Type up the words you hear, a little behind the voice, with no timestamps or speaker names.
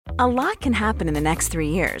A lot can happen in the next 3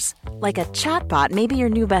 years. Like a chatbot may be your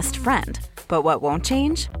new best friend. But what won't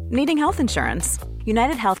change? Needing health insurance.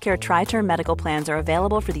 United Healthcare Tri-Term Medical Plans are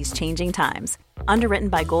available for these changing times. Underwritten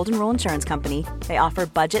by Golden Rule Insurance Company, they offer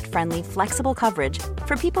budget-friendly, flexible coverage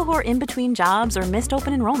for people who are in between jobs or missed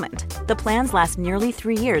open enrollment. The plans last nearly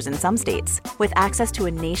 3 years in some states, with access to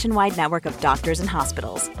a nationwide network of doctors and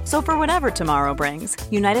hospitals. So for whatever tomorrow brings,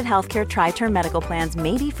 United Healthcare Tri-Term Medical Plans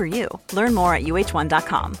may be for you. Learn more at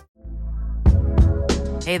uh1.com.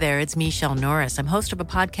 Hey there, it's Michelle Norris. I'm host of a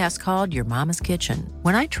podcast called Your Mama's Kitchen.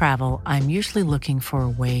 When I travel, I'm usually looking for a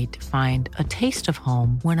way to find a taste of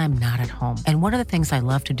home when I'm not at home. And one of the things I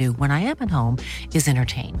love to do when I am at home is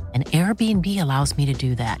entertain. And Airbnb allows me to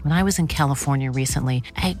do that. When I was in California recently,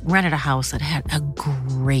 I rented a house that had a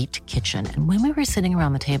great kitchen. And when we were sitting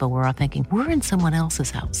around the table, we were all thinking, we're in someone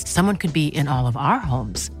else's house. Someone could be in all of our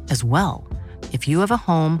homes as well. If you have a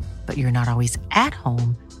home, but you're not always at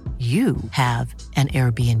home, you have an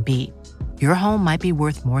Airbnb. Your home might be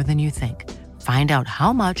worth more than you think. Find out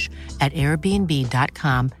how much at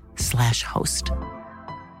airbnb.com/host.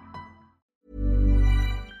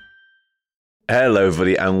 Hello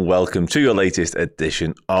everybody and welcome to your latest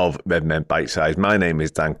edition of Redmen Bitesize. My name is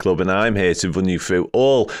Dan Clubb and I'm here to run you through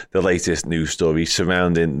all the latest news stories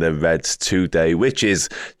surrounding the Reds today, which is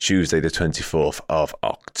Tuesday the 24th of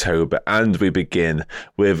October. And we begin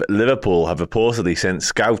with Liverpool have reportedly sent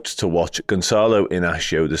scouts to watch GONCALO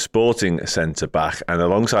INACIO, the Sporting centre-back, and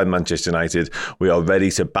alongside Manchester United, we are ready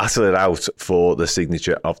to battle it out for the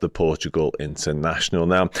signature of the Portugal international.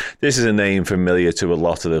 Now, this is a name familiar to a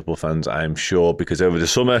lot of Liverpool fans, I'm sure, because over the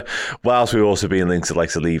summer, whilst we've also been linked to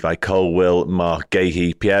like Levi Colwill, Mark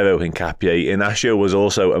Gahey, Piero Hincapié, INACIO was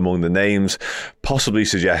also among the names possibly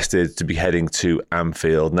suggested to be heading to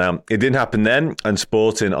Anfield. Now, it didn't happen then, and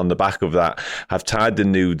Sporting on the back of that have tied the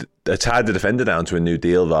defender down to a new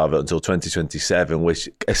deal until 2027, which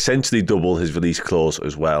essentially doubled his release clause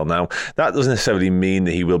as well. Now, that doesn't necessarily mean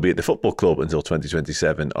that he will be at the football club until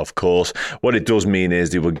 2027, of course. What it does mean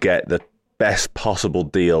is they will get the best possible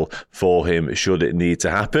deal for him should it need to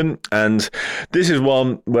happen. And this is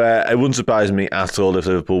one where it wouldn't surprise me at all if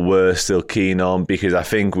Liverpool were still keen on, because I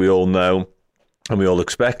think we all know and we all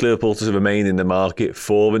expect Liverpool to remain in the market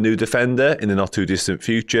for a new defender in the not too distant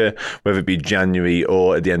future, whether it be January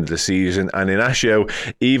or at the end of the season. And INACIO,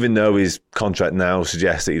 even though his contract now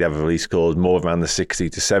suggests that he'd have a release clause more around the 60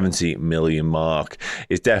 to 70 million mark,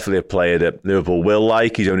 is definitely a player that Liverpool will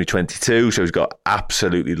like. He's only 22, so he's got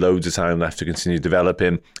absolutely loads of time left to continue to develop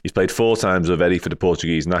him. He's played 4 times already for the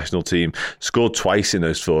Portuguese national team, scored twice in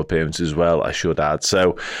those 4 appearances as well, I should add.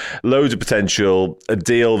 So loads of potential, a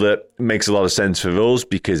deal that makes a lot of sense for us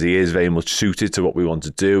because he is very much suited to what we want to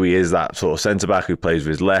do. He is that sort of centre-back who plays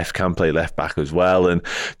with his left, can play left-back as well, and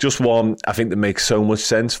just one, I think, that makes so much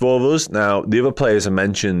sense for us. Now, the other players I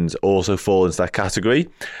mentioned also fall into that category.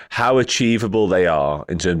 How achievable they are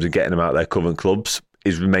in terms of getting them out of their current clubs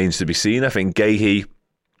remains to be seen. I think Gahey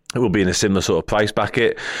will be in a similar sort of price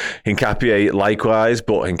bracket. Hincapié likewise,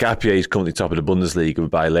 but Hincapié is currently top of the Bundesliga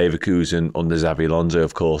by Leverkusen under Xabi Alonso,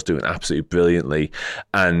 of course, doing absolutely brilliantly.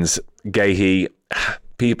 And Gahey,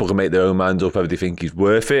 people can make their own minds up whether they think he's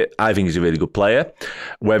worth it. I think he's a really good player.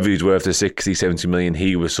 Whether he's worth the 60, 70 million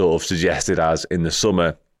he was sort of suggested as in the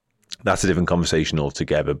summer, that's a different conversation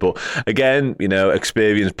altogether. But again, you know,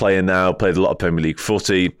 experienced player now, played a lot of Premier League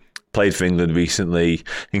footy, played for England recently.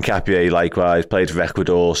 Hincapié likewise, played for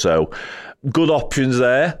Ecuador. So good options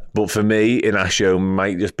there. But for me, INACIO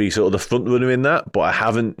might just be sort of the front runner in that. But I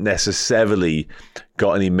haven't necessarily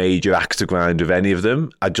got any major axe to grind with any of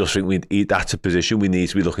them. I just think that's a position we need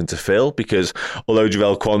to be looking to fill, because although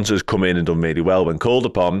Jarell Quansah's come in and done really well when called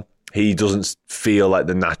upon, he doesn't feel like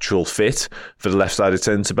the natural fit for the left-sided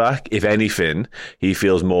centre-back. If anything, he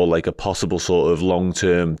feels more like a possible sort of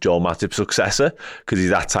long-term Joel Matip successor, because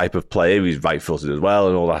he's that type of player. He's right-footed as well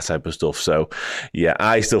and all that type of stuff. So, yeah,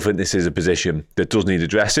 I still think this is a position that does need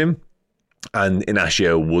addressing, and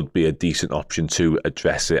INACIO would be a decent option to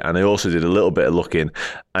address it. And I also did a little bit of looking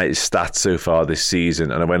at his stats so far this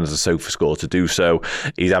season, and I went on to SofaScore to do so.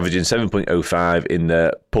 He's averaging 7.05 in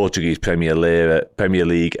the Portuguese Premier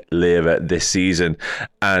League Lira this season,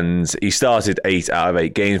 and he started 8 out of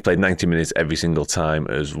 8 games, played 90 minutes every single time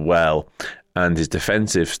as well. And his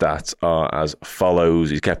defensive stats are as follows.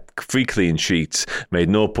 He's kept 3 clean sheets, made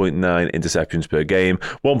 0.9 interceptions per game,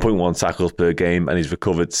 1.1 tackles per game, and he's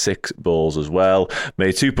recovered 6 balls as well,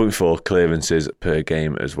 made 2.4 clearances per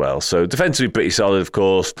game as well. So defensively pretty solid, of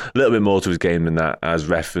course. A little bit more to his game than that, as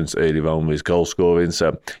referenced earlier on with his goal scoring.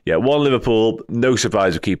 So, yeah, one Liverpool, no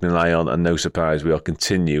surprise we're keeping an eye on, and no surprise we'll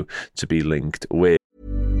continue to be linked with.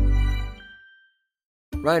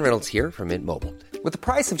 Ryan Reynolds here from Mint Mobile. With the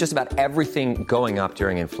price of just about everything going up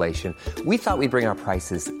during inflation, we thought we'd bring our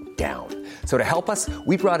prices down. So to help us,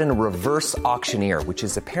 we brought in a reverse auctioneer, which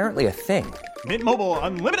is apparently a thing. Mint Mobile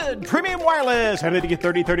Unlimited Premium Wireless. How to get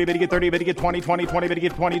 30, 30, bit to get 30, bit to get 20, 20, 20, bit to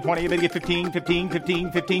get 20, 20, bit to get 15, 15,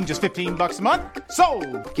 15, 15, just $15 a month?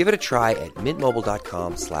 Sold! Give it a try at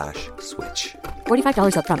mintmobile.com/switch.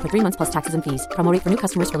 $45 up front for 3 months plus taxes and fees. Promo rate for new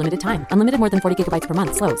customers for limited time. Unlimited more than 40 gigabytes per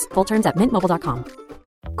month. Slows full terms at mintmobile.com.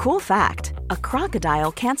 Cool fact, a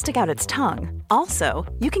crocodile can't stick out its tongue. Also,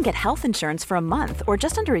 you can get health insurance for a month or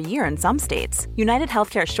just under a year in some states. United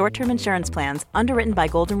Healthcare short-term insurance plans, underwritten by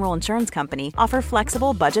Golden Rule Insurance Company, offer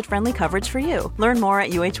flexible, budget-friendly coverage for you. Learn more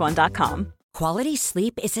at uh1.com. Quality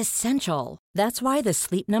sleep is essential. That's why the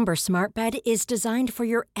Sleep Number Smart Bed is designed for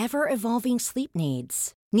your ever-evolving sleep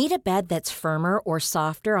needs. Need a bed that's firmer or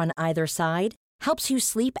softer on either side? Helps you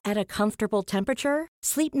sleep at a comfortable temperature?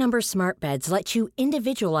 Sleep Number Smart Beds let you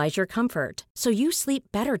individualize your comfort, so you sleep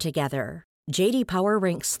better together. J.D. Power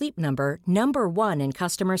ranks Sleep Number number 1 in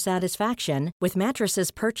customer satisfaction with mattresses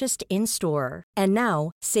purchased in-store. And now,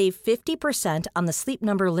 save 50% on the Sleep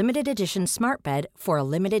Number Limited Edition Smart Bed for a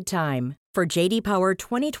limited time. For J.D. Power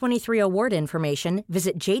 2023 award information,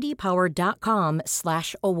 visit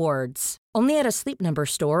jdpower.com/awards. Only at a Sleep Number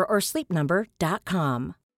store or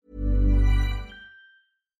sleepnumber.com.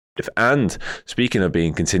 And speaking of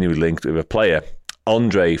being continually linked with a player,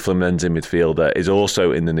 Andre, Fluminense midfielder, is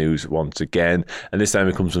also in the news once again, and this time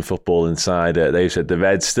it comes from Football Insider. They've said the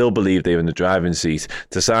Reds still believe they're in the driving seat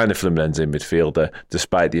to sign a Fluminense midfielder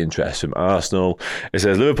despite the interest from Arsenal. It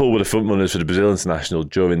says Liverpool were the frontrunners for the Brazil international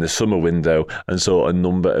during the summer window and saw a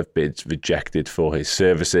number of bids rejected for his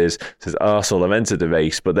services. It says Arsenal have entered the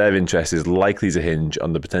race, but their interest is likely to hinge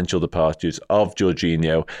on the potential departures of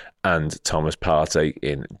Jorginho and Thomas Partey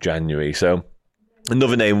in January. So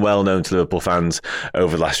another name well known to Liverpool fans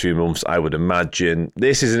over the last few months, I would imagine.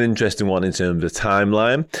 This is an interesting one in terms of the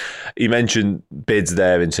timeline. You mentioned bids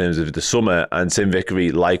there in terms of the summer, and Tim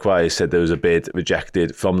Vickery likewise said there was a bid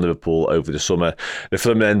rejected from Liverpool over the summer. The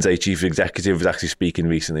Fluminense chief executive was actually speaking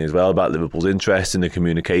recently as well about Liverpool's interest in the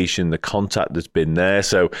communication, the contact that's been there.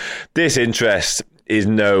 So this interest is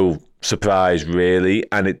no surprise really,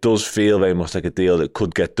 and it does feel very much like a deal that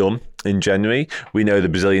could get done in January. We know the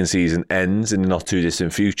Brazilian season ends in the not too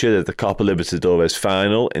distant future. There's the Copa Libertadores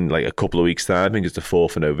final in like a couple of weeks' time. I think it's the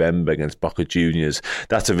 4th of November against Boca Juniors.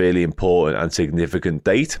 That's a really important and significant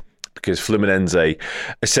date, because Fluminense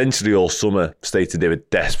essentially all summer stated they were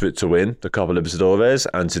desperate to win the Copa Libertadores,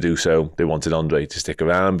 and to do so they wanted Andre to stick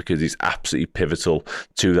around because he's absolutely pivotal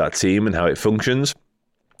to that team and how it functions.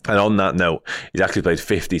 And on that note, he's actually played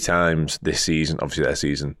 50 times this season. Obviously, their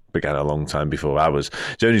season began a long time before ours.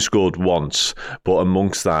 He's only scored once, but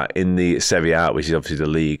amongst that, in the Serie A, which is obviously the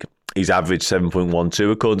league, he's averaged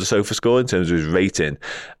 7.12 according to SofaScore in terms of his rating.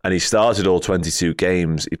 And he started all 22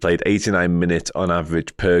 games. He played 89 minutes on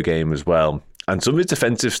average per game as well. And some of his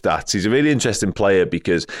defensive stats, he's a really interesting player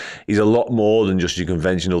because he's a lot more than just your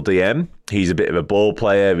conventional DM. He's a bit of a ball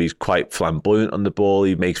player. He's quite flamboyant on the ball.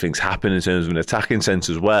 He makes things happen in terms of an attacking sense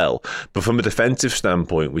as well. But from a defensive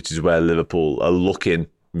standpoint, which is where Liverpool are looking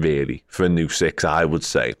really for a new six, I would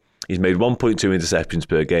say, he's made 1.2 interceptions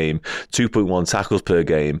per game, 2.1 tackles per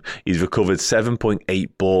game. He's recovered 7.8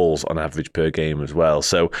 balls on average per game as well.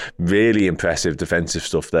 So really impressive defensive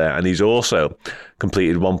stuff there. And he's also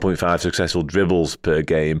completed 1.5 successful dribbles per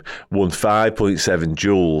game, won 5.7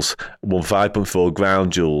 duels, won 5.4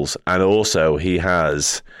 ground duels. And also he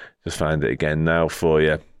has, just find it again now for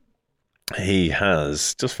you, he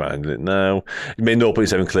has, just finding it now, he made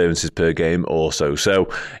 0.7 clearances per game also. So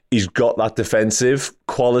he's got that defensive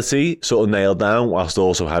quality sort of nailed down whilst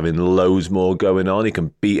also having loads more going on. He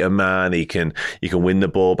can beat a man, he can win the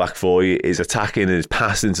ball back for you. His attacking and his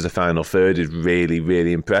passing into the final third is really,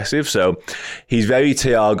 really impressive. So he's very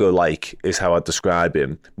Thiago-like is how I'd describe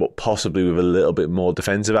him, but possibly with a little bit more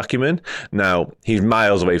defensive acumen. Now, he's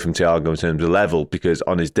miles away from Thiago in terms of level, because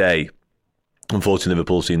on his day, unfortunately,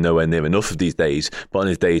 Liverpool's seen nowhere near enough of these days, but on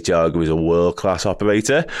his day, Thiago is a world-class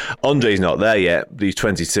operator. Andre's not there yet. He's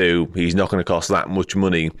 22. He's not going to cost that much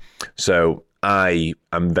money. So I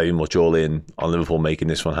am very much all in on Liverpool making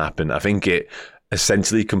this one happen. I think it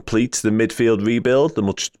essentially completes the midfield rebuild, the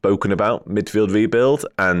much spoken about midfield rebuild,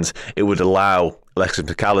 and it would allow Alexis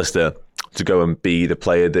McAllister to go and be the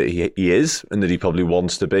player that he is and that he probably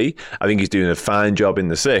wants to be. I think he's doing a fine job in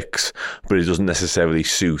the six, but it doesn't necessarily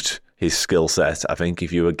suit his skill set. I think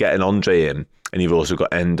if you were getting Andre in, and you've also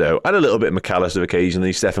got Endo and a little bit of McAllister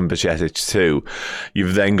occasionally, Stefan Bajcetic too,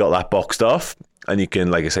 you've then got that boxed off. And you can,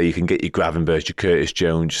 like I say, you can get your Gravenberch, your Curtis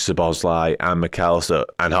Jones, Szoboszlai and McAllister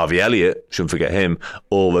and Harvey Elliott, shouldn't forget him,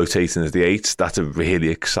 all rotating as the 8s. That's a really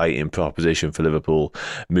exciting proposition for Liverpool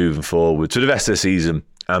moving forward to the rest of the season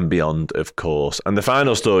and beyond, of course. And the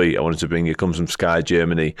final story I wanted to bring you comes from Sky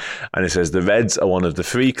Germany, and it says the Reds are one of the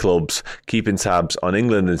 3 clubs keeping tabs on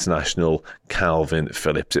England international Calvin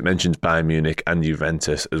Phillips. It mentions Bayern Munich and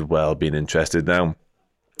Juventus as well being interested. Now,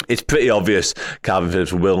 it's pretty obvious Calvin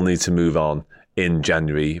Phillips will need to move on in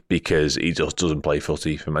January because he just doesn't play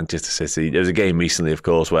footy for Manchester City. There was a game recently, of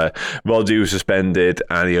course, where Rodri was suspended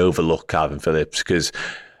and he overlooked Calvin Phillips because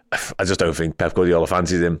I just don't think Pep Guardiola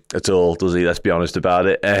fancies him at all, does he? Let's be honest about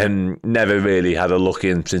it. Never really had a look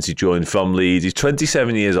in since he joined from Leeds. He's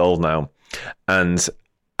 27 years old now. And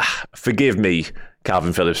forgive me,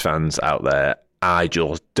 Calvin Phillips fans out there, I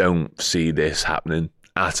just don't see this happening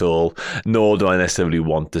at all, nor do I necessarily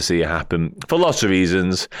want to see it happen for lots of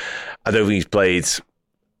reasons. I don't think he's played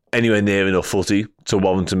anywhere near enough footy to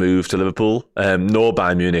warrant to move to Liverpool, nor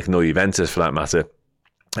Bayern Munich, nor Juventus for that matter.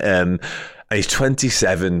 And he's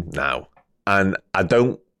 27 now, and I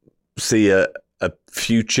don't see a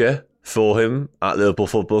future for him at Liverpool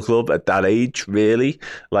Football Club at that age, really.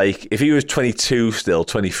 Like, if he was 22 still,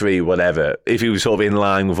 23, whatever, if he was sort of in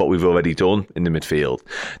line with what we've already done in the midfield,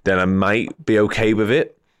 then I might be okay with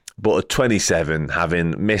it. But at 27,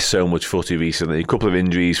 having missed so much footy recently, a couple of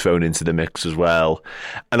injuries thrown into the mix as well,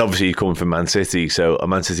 and obviously you're coming from Man City, so are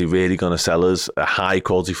Man City really going to sell us a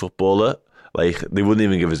high-quality footballer? Like, they wouldn't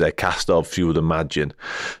even give us their cast-off, you would imagine.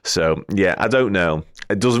 So, yeah, I don't know.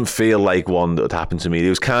 It doesn't feel like one that would happen to me. It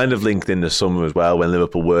was kind of linked in the summer as well when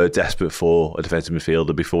Liverpool were desperate for a defensive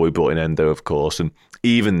midfielder before we brought in Endo, of course. And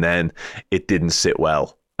even then, it didn't sit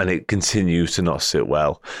well. And it continues to not sit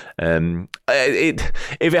well. If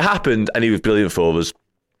it happened and he was brilliant for us,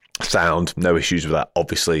 sound, no issues with that.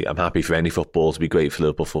 Obviously, I'm happy for any football to be great for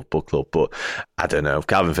Liverpool Football Club, but I don't know.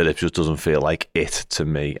 Calvin Phillips just doesn't feel like it to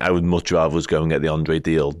me. I would much rather us go and get the Andre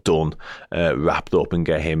deal done, wrapped up, and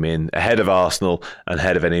get him in ahead of Arsenal and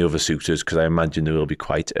ahead of any other suitors, because I imagine there will be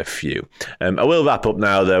quite a few. I will wrap up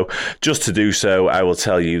now, though. Just to do so, I will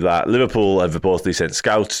tell you that Liverpool have reportedly sent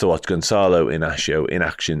scouts to watch Gonçalo Inácio in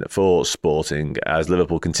action for Sporting as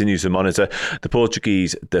Liverpool continues to monitor the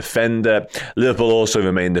Portuguese defender. Liverpool also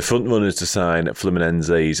remain the front runners to sign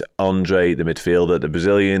Fluminense's Andre, the midfielder. The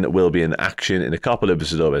Brazilian will be in action in the Copa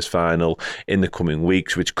Libertadores final in the coming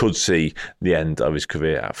weeks, which could see the end of his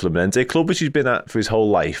career at Fluminense, a club which he's been at for his whole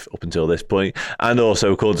life up until this point. And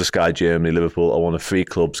also, according to Sky Germany, Liverpool are one of 3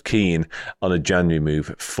 clubs keen on a January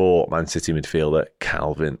move for Man City midfielder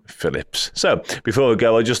Calvin Phillips. So, before we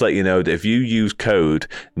go, I'll just let you know that if you use code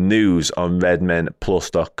NEWS on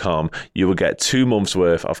redmenplus.com, you will get 2 months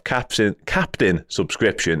worth of Captain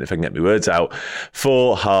subscription, if I can get my words out,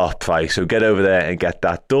 for half price. So get over there and get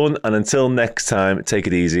that done. And until next time, take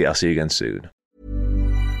it easy. I'll see you again soon.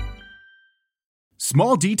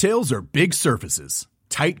 Small details are big surfaces.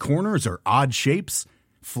 Tight corners are odd shapes.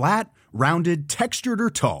 Flat, rounded, textured, or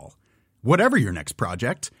tall. Whatever your next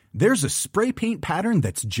project, there's a spray paint pattern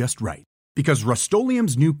that's just right. Because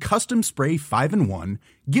Rust-Oleum's new Custom Spray 5-in-1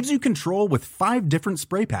 gives you control with 5 different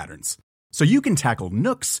spray patterns. So you can tackle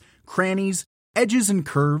nooks, crannies, edges, and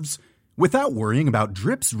curves without worrying about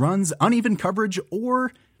drips, runs, uneven coverage,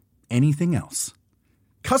 or anything else.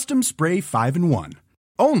 Custom Spray 5-in-1.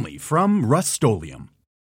 Only from Rust-Oleum.